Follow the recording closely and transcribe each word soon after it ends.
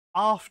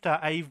After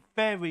a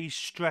very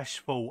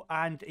stressful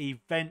and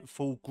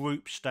eventful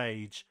group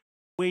stage,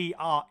 we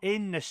are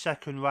in the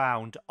second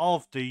round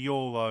of the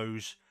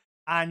Euros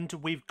and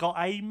we've got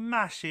a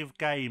massive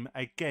game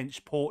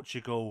against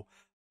Portugal.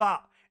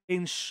 But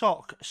in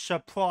shock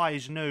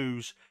surprise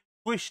news,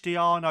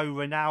 Cristiano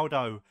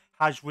Ronaldo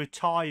has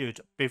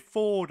retired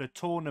before the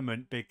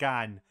tournament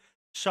began.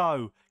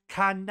 So,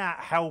 can that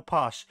help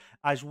us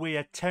as we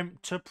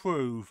attempt to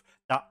prove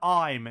that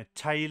I'm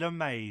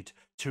tailor-made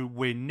to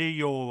win the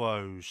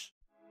Euros?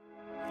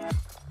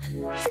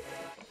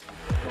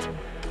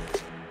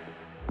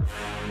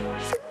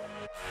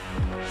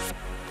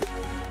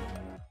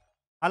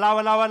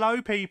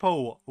 Hello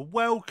people,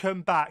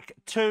 welcome back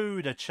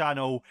to the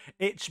channel.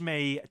 It's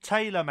me,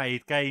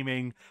 TaylorMade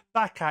Gaming,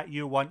 back at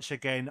you once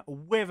again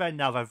with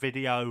another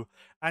video,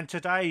 and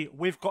today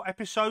we've got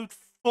episode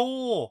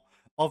 4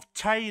 of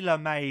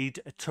TaylorMade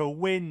to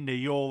win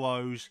the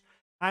Euros,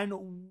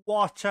 and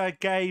what a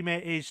game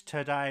it is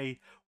today.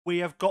 We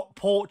have got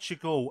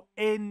Portugal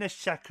in the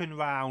second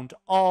round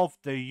of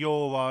the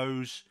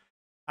Euros,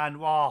 and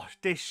wow,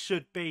 this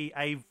should be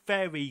a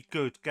very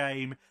good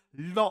game.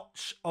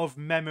 Lots of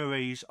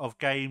memories of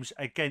games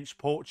against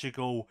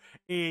Portugal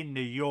in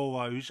the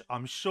Euros,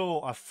 I'm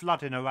sure, are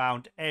flooding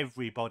around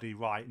everybody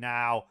right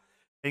now,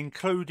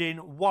 including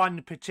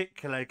one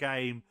particular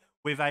game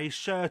with a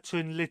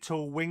certain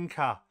little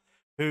winker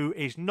who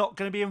is not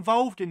going to be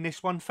involved in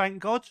this one, thank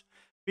God,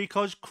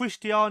 because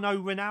Cristiano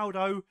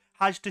Ronaldo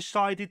has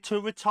decided to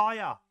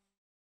retire.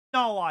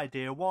 No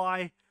idea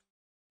why,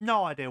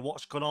 no idea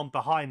what's gone on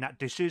behind that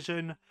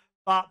decision,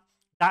 but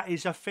that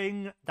is a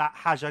thing that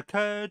has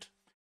occurred.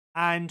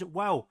 And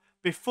well,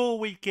 before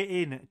we get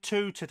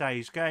into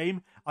today's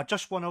game, I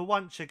just want to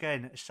once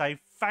again say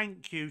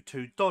thank you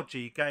to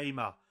Dodgy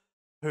Gamer,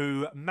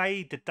 who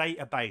made the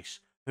database,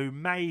 who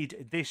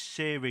made this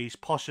series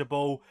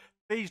possible.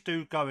 Please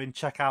do go and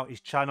check out his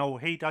channel.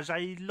 He does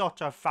a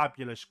lot of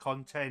fabulous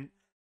content.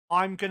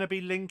 I'm going to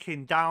be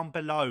linking down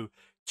below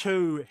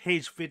to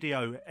his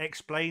video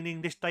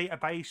explaining this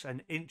database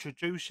and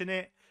introducing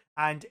it.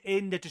 And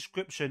in the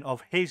description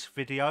of his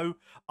video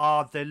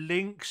are the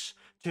links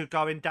to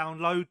go and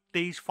download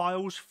these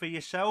files for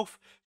yourself,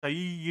 so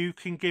you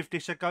can give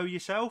this a go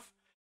yourself.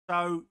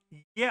 So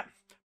yeah,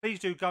 please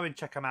do go and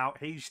check him out.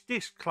 He's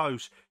this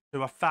close to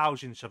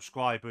 1,000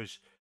 subscribers.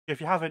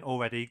 If you haven't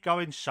already, go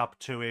and sub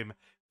to him,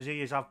 because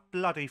he is a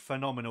bloody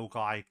phenomenal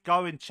guy.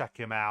 Go and check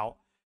him out.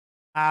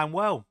 And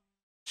well,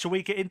 shall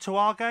we get into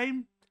our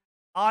game?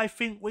 I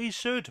think we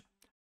should.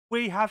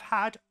 We have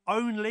had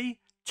only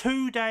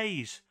 2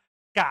 days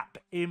gap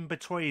in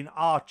between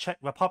our Czech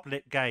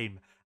Republic game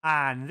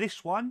and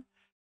this one,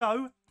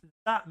 so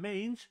that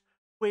means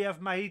we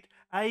have made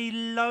a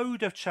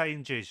load of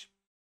changes.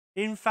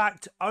 In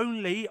fact,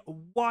 only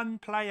one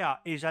player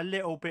is a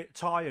little bit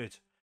tired.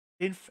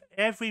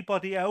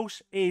 Everybody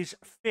else is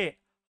fit,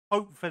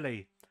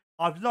 hopefully.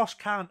 I've lost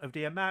count of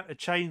the amount of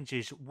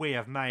changes we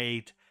have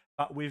made,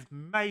 but we've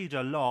made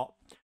a lot.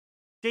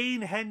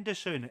 Dean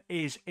Henderson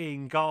is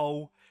in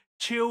goal.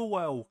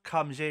 Chilwell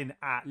comes in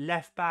at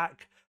left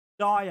back.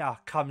 Dyer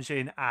comes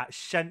in at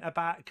centre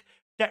back.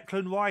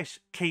 Declan Rice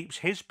keeps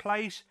his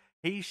place.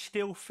 He's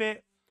still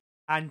fit.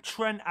 And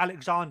Trent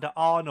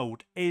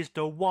Alexander-Arnold is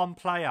the one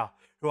player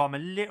who I'm a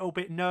little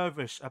bit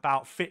nervous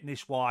about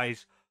fitness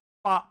wise.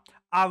 But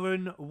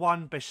Aaron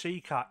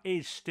Wan-Bissaka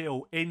is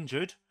still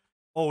injured.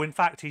 Or in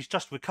fact, he's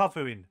just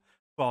recovering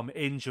from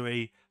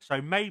injury. So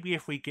maybe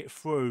if we get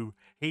through,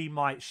 he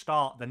might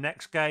start the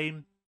next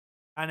game.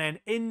 And then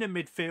in the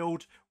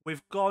midfield,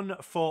 we've gone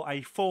for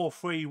a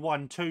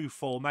 4-3-1-2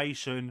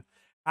 formation,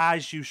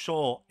 as you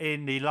saw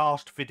in the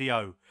last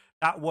video.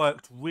 That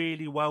worked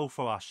really well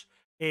for us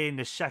in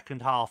the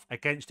second half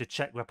against the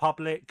Czech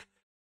Republic.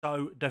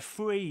 So the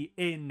 3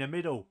 in the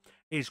middle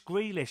is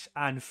Grealish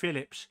and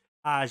Phillips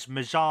as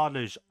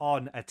Mazala's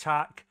on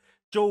attack.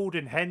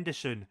 Jordan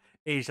Henderson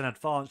is an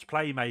advanced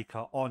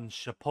playmaker on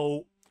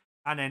support.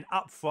 And then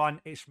up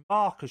front, it's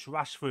Marcus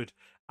Rashford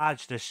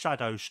as the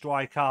shadow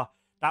striker.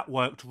 That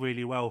worked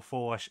really well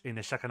for us in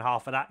the second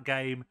half of that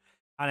game.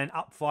 And then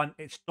up front,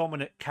 it's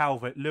Dominic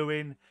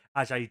Calvert-Lewin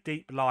as a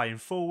deep lying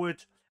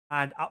forward.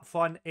 And up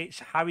front, it's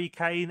Harry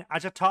Kane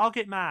as a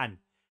target man.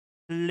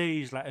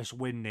 Please let us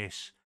win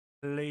this.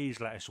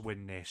 Please let us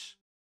win this.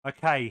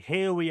 Okay,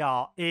 here we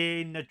are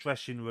in the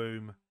dressing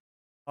room.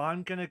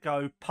 I'm going to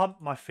go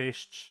pump my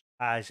fists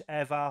as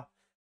ever.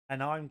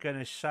 And I'm going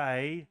to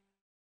say,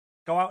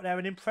 go out there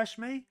and impress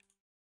me.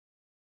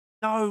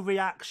 No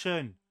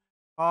reaction.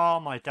 Oh,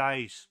 my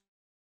days.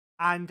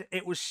 And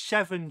it was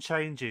 7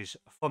 changes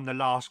from the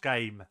last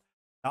game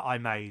that I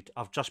made.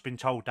 I've just been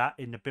told that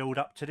in the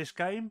build-up to this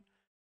game.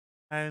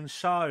 And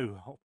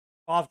so,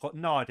 I've got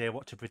no idea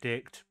what to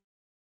predict.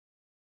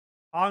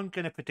 I'm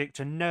going to predict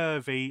a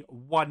nervy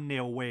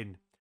 1-0 win.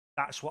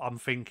 That's what I'm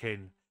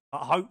thinking.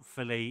 But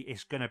hopefully,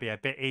 it's going to be a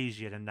bit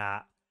easier than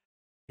that.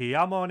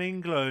 Come on,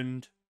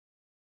 England.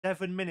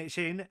 7 minutes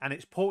in, and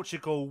it's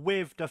Portugal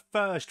with the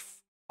first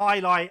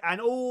highlight. And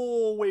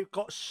oh, we've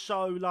got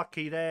so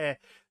lucky there.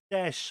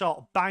 Their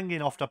shot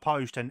banging off the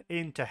post and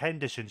into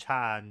Henderson's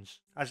hands.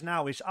 As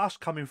now it's us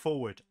coming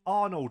forward.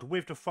 Arnold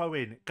with the throw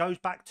in. Goes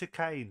back to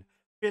Kane.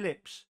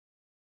 Phillips.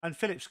 And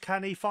Phillips,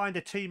 can he find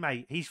a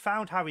teammate? He's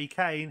found Harry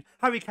Kane.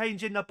 Harry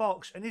Kane's in the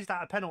box. And is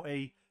that a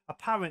penalty?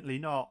 Apparently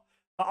not.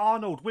 But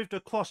Arnold with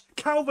the cross.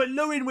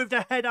 Calvert-Lewin with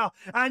the header.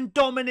 And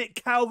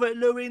Dominic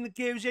Calvert-Lewin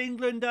gives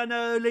England an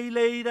early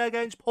lead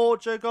against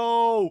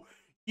Portugal.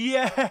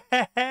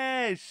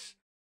 Yes!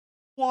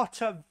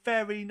 What a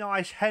very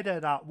nice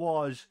header that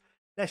was.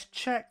 Let's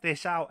check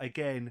this out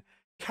again.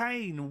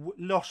 Kane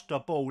lost the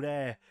ball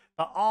there,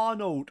 but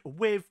Arnold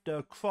with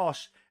the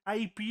cross,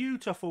 a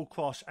beautiful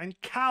cross,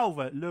 and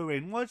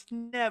Calvert-Lewin was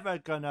never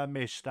going to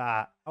miss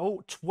that.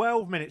 Oh,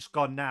 12 minutes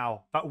gone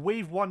now, but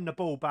we've won the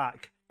ball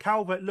back.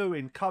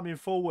 Calvert-Lewin coming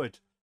forward.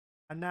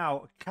 And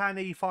now, can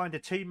he find a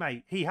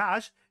teammate? He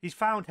has. He's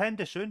found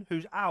Henderson,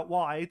 who's out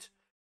wide.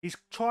 He's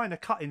trying to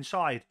cut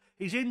inside.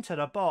 He's into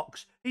the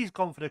box. He's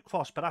gone for the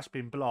cross, but that's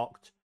been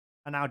blocked.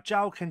 And now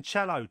João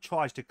Cancelo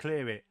tries to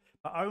clear it,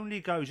 but only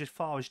goes as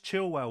far as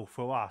Chilwell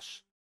for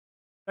us.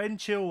 Ben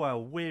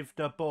Chilwell with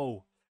the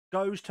ball.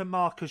 Goes to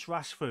Marcus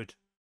Rashford.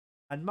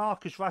 And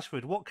Marcus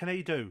Rashford, what can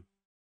he do?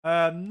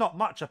 Not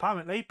much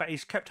apparently, but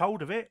he's kept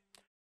hold of it.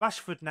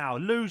 Rashford now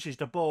loses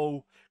the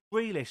ball.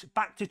 Grealish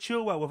back to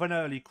Chilwell with an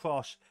early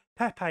cross.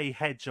 Pepe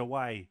heads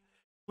away.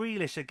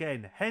 Grealish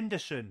again.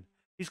 Henderson.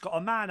 He's got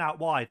a man out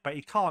wide, but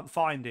he can't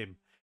find him.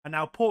 And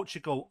now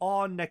Portugal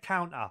on the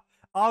counter.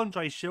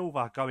 Andre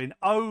Silva going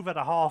over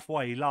the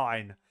halfway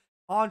line.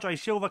 Andre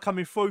Silva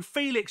coming through.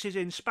 Felix is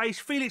in space.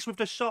 Felix with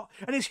the shot.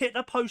 And it's hit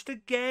the post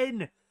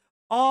again.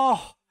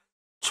 Oh,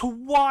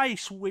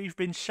 twice we've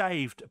been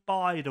saved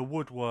by the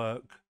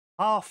woodwork.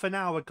 Half an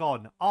hour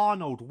gone.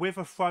 Arnold with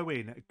a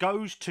throw-in.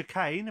 Goes to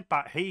Kane,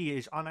 but he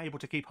is unable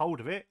to keep hold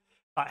of it.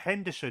 But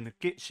Henderson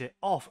gets it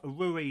off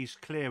Rui's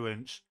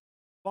clearance.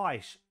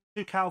 Rice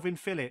to Calvin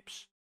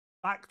Phillips.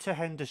 Back to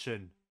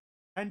Henderson.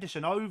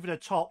 Henderson over the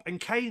top, and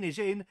Kane is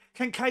in.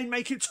 Can Kane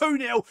make it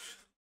 2-0?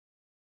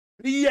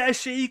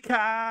 Yes, he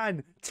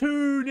can.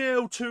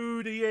 2-0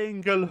 to the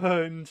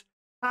England.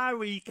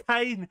 Harry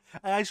Kane,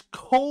 as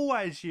cool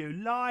as you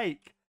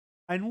like.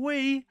 And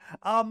we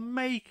are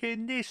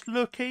making this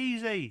look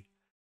easy.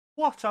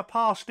 What a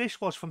pass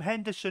this was from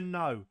Henderson,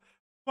 though.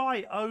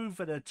 Right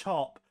over the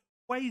top.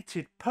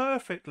 Waited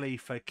perfectly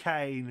for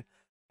Kane.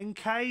 And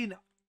Kane,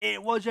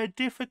 it was a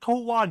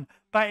difficult one,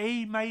 but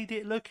he made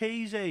it look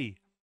easy.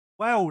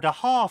 Well, the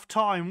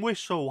half-time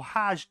whistle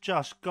has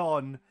just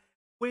gone.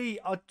 We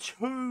are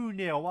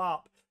 2-0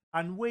 up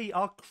and we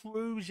are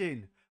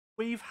cruising.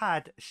 We've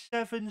had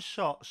 7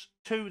 shots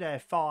to their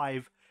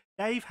 5.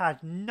 They've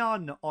had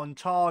none on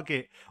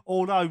target,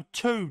 although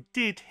 2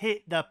 did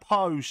hit the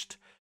post.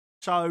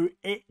 So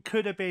it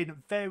could have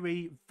been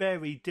very,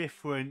 very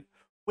different.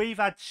 We've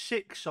had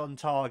 6 on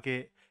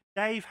target.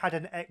 They've had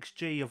an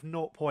XG of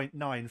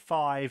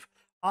 0.95.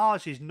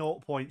 Ours is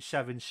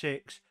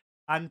 0.76.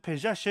 And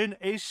possession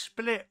is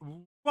split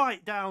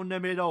right down the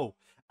middle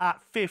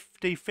at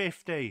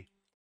 50-50.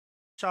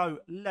 So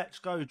let's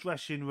go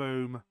dressing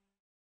room.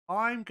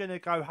 I'm going to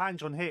go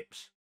hands on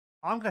hips.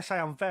 I'm going to say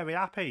I'm very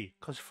happy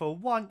because for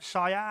once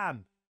I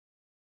am.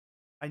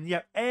 And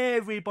yet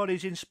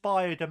everybody's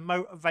inspired and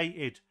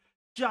motivated.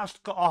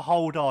 Just got to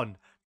hold on.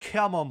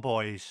 Come on,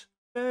 boys.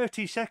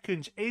 30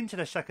 seconds into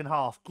the second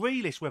half.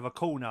 Grealish with a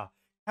corner.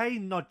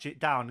 Kane nods it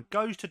down.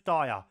 Goes to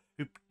Dyer,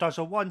 who does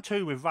a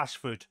 1-2 with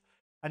Rashford.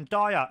 And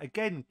Dyer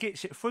again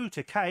gets it through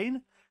to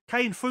Kane.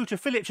 Kane through to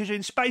Phillips, who's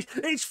in space.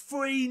 It's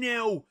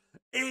 3-0.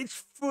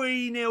 It's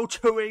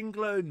 3-0 to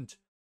England.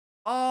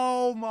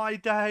 Oh, my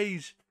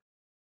days.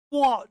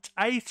 What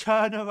a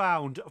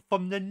turnaround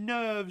from the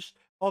nerves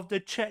of the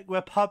Czech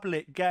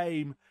Republic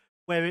game,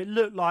 where it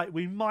looked like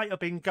we might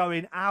have been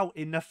going out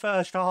in the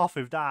first half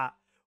of that.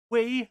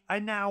 We are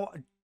now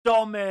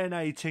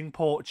dominating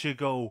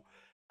Portugal.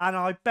 And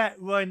I bet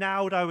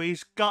Ronaldo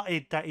is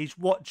gutted that he's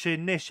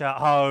watching this at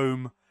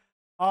home.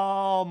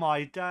 Oh,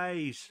 my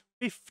days.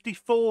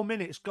 54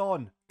 minutes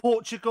gone.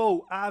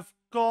 Portugal have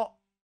got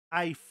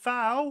a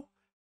foul.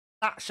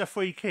 That's a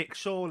free kick,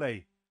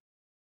 surely.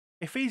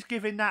 If he's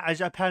giving that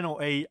as a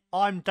penalty,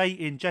 I'm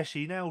dating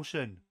Jesse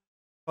Nelson.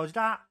 Because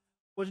that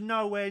was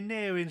nowhere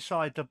near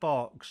inside the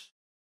box.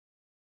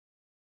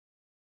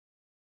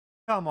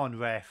 Come on,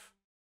 ref.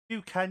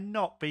 You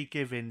cannot be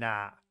giving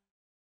that.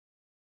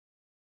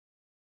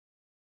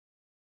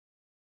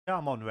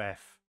 Come on,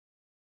 ref.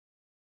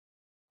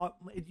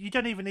 You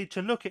don't even need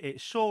to look at it,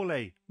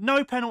 surely.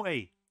 No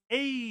penalty.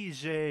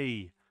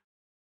 Easy.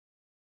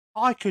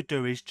 I could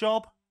do his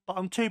job, but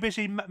I'm too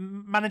busy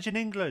managing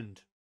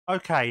England.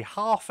 Okay,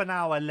 half an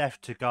hour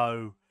left to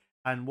go.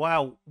 And,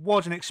 well,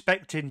 wasn't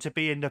expecting to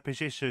be in the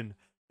position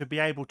to be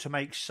able to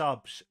make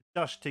subs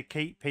just to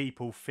keep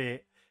people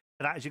fit.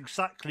 But that is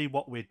exactly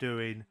what we're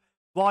doing.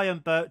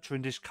 Ryan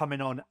Bertrand is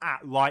coming on at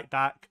right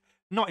back.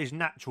 Not his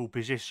natural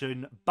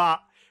position,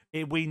 but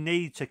we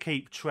need to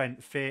keep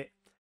Trent fit.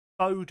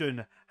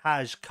 Foden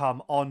has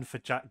come on for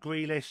Jack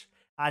Grealish,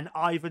 and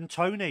Ivan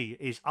Toney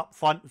is up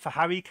front for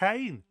Harry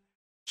Kane.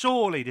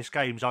 Surely this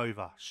game's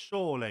over.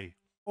 Surely.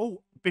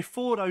 Oh,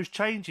 before those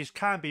changes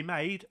can be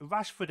made,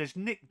 Rashford has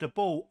nicked the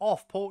ball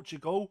off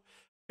Portugal.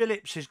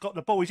 Phillips has got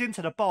the ball. He's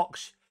into the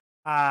box.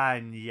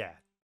 And yeah,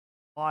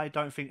 I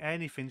don't think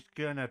anything's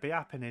going to be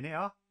happening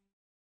here.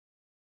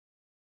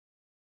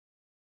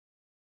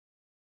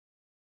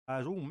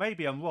 As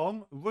maybe I'm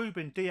wrong.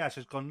 Ruben Diaz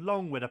has gone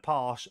long with a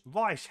pass.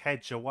 Rice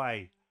heads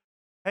away.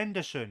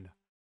 Henderson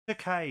to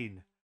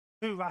Kane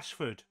to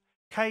Rashford.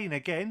 Kane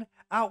again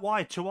out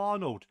wide to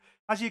Arnold.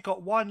 Has he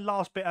got one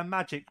last bit of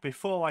magic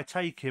before I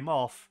take him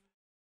off?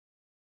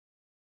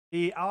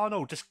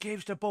 Arnold just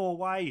gives the ball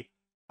away.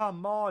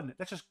 Come on,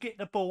 let's just get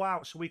the ball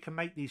out so we can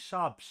make these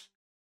subs.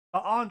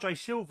 But Andre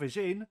Silva's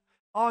in.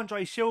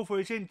 Andre Silva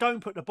is in.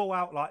 Don't put the ball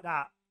out like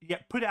that. Yeah,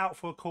 put it out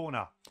for a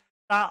corner.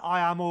 That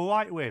I am all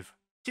right with.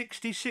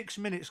 66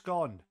 minutes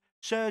gone.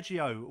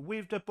 Sergio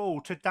with the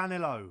ball to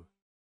Danilo.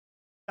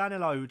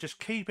 Danilo just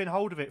keeping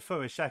hold of it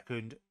for a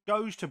second.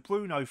 Goes to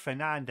Bruno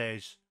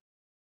Fernandes.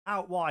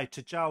 Out wide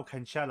to João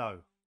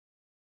Cancelo.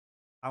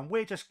 And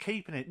we're just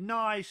keeping it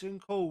nice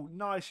and cool,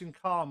 nice and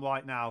calm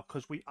right now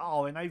because we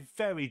are in a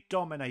very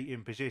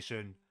dominating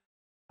position.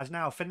 As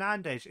now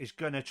Fernandes is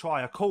going to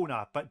try a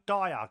corner, but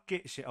Dyer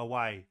gets it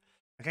away.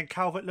 And can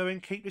Calvert-Lewin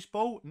keep this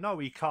ball? No,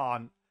 he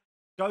can't.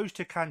 Goes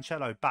to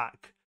Cancelo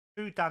back.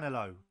 To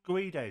Danilo,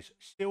 Guedes,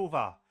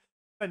 Silva,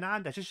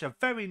 Fernandes. This is a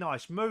very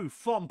nice move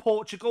from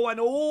Portugal. And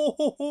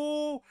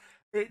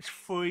it's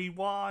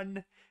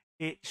 3-1.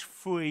 It's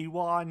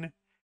 3-1.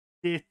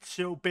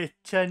 Little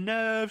bit of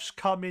nerves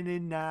coming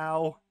in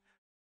now.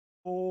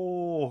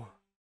 Oh,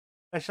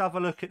 let's have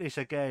a look at this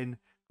again.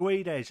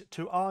 Guedes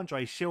to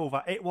Andre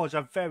Silva. It was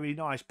a very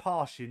nice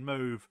passing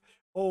move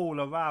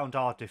all around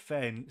our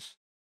defence.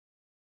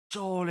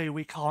 Surely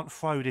we can't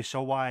throw this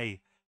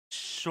away.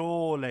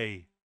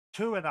 Surely.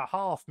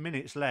 2.5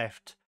 minutes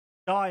left.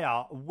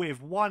 Dyer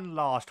with one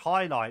last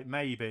highlight,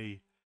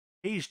 maybe.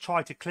 He's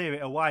tried to clear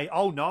it away.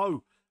 Oh,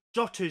 no.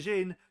 Jota's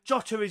in.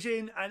 Jota is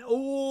in. And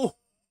I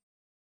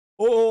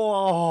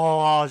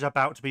was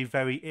about to be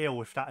very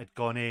ill if that had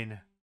gone in.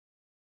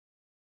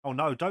 Oh,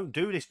 no. Don't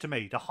do this to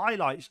me. The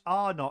highlights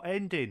are not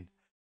ending.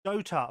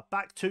 Jota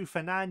back to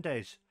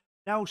Fernandes.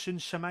 Nelson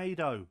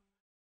Semedo.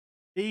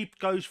 He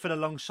goes for the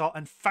long shot.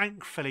 And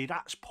thankfully,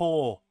 that's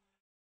poor.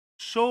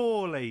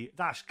 Surely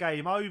that's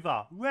game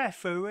over.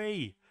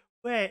 Referee,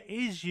 where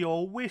is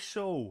your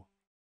whistle?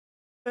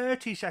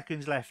 30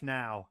 seconds left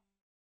now.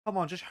 Come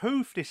on, just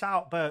hoof this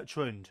out,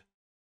 Bertrand.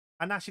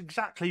 And that's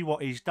exactly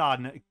what he's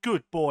done.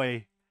 Good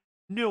boy.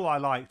 Knew I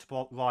liked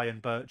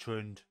Ryan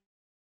Bertrand.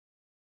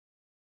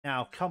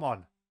 Now, come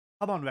on.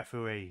 Come on,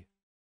 referee.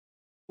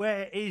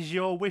 Where is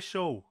your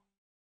whistle?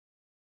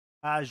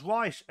 As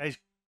Rice has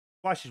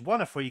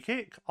won a free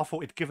kick. I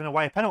thought he'd given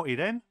away a penalty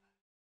then.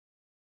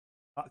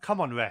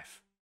 Come on,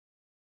 ref.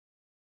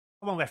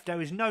 Come on, ref.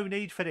 There is no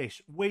need for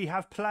this. We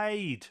have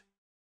played.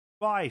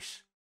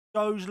 Rice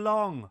goes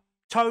long.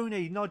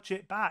 Tony nods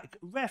it back.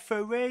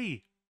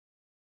 Referee.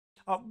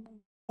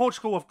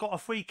 Portugal have got a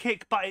free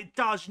kick, but it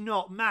does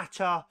not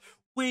matter.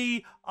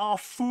 We are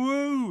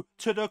through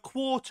to the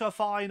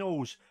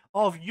quarterfinals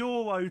of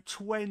Euro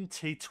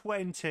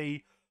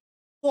 2020.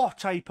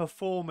 What a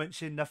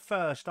performance in the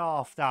first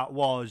half that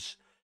was.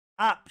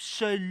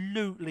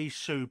 Absolutely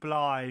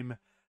sublime.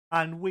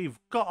 And we've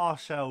got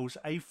ourselves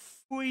a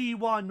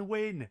 3-1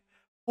 win.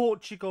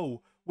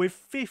 Portugal with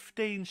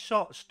 15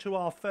 shots to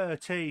our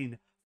 13.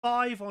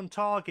 5 on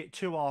target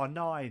to our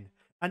 9.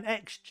 An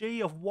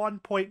XG of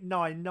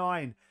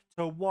 1.99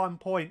 to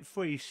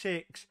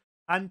 1.36.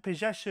 And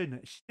possession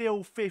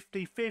still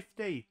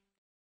 50-50.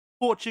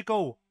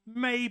 Portugal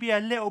maybe a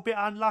little bit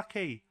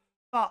unlucky.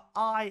 But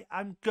I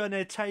am going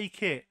to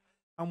take it.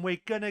 And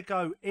we're going to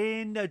go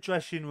in the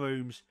dressing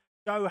rooms.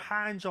 Go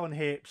hands on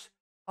hips.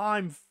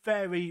 I'm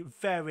very,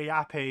 very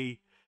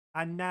happy.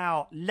 And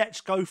now let's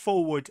go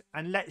forward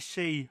and let's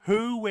see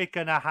who we're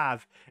going to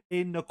have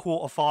in the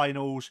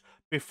quarterfinals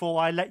before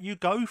I let you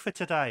go for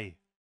today.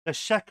 The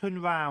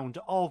second round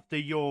of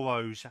the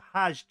Euros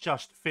has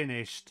just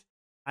finished.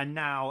 And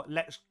now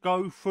let's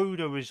go through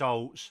the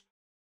results.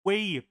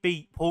 We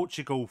beat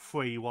Portugal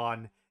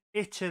 3-1.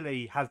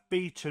 Italy have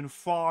beaten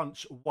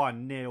France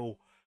 1-0.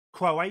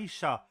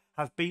 Croatia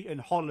have beaten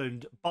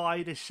Holland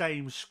by the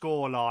same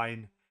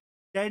scoreline.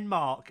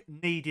 Denmark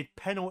needed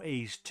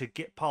penalties to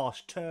get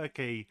past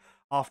Turkey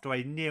after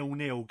a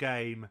 0-0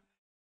 game.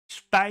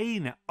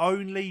 Spain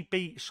only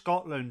beat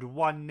Scotland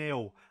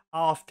 1-0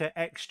 after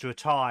extra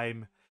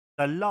time.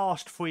 The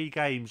last 3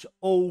 games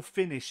all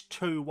finished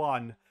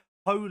 2-1.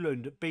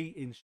 Poland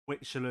beating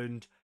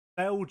Switzerland,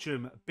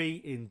 Belgium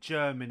beating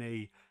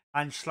Germany,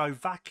 and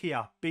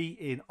Slovakia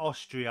beating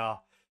Austria.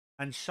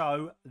 And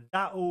so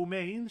that all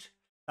means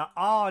that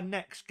our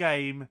next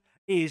game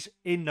is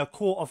in the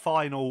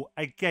quarterfinal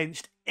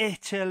against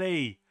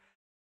Italy.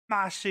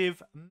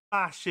 Massive,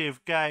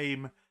 massive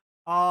game.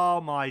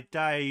 Oh my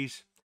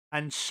days.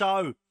 And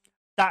so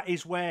that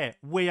is where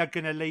we are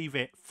going to leave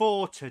it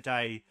for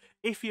today.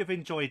 If you've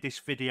enjoyed this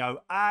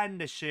video and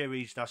the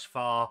series thus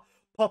far,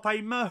 pop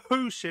a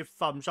massive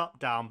thumbs up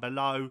down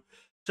below.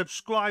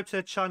 Subscribe to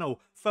the channel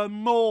for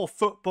more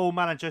Football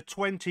Manager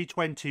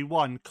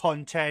 2021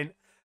 content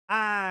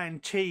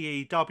and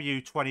TEW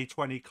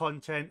 2020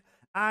 content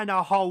and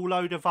a whole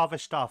load of other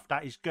stuff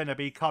that is going to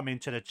be coming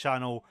to the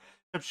channel.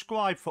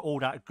 Subscribe for all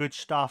that good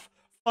stuff.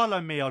 Follow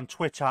me on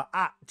Twitter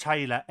at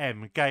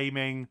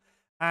TaylorMGaming.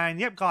 And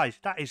yep, guys,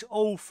 that is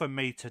all from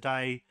me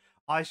today.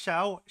 I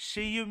shall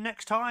see you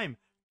next time.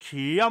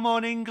 Come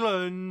on,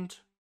 England!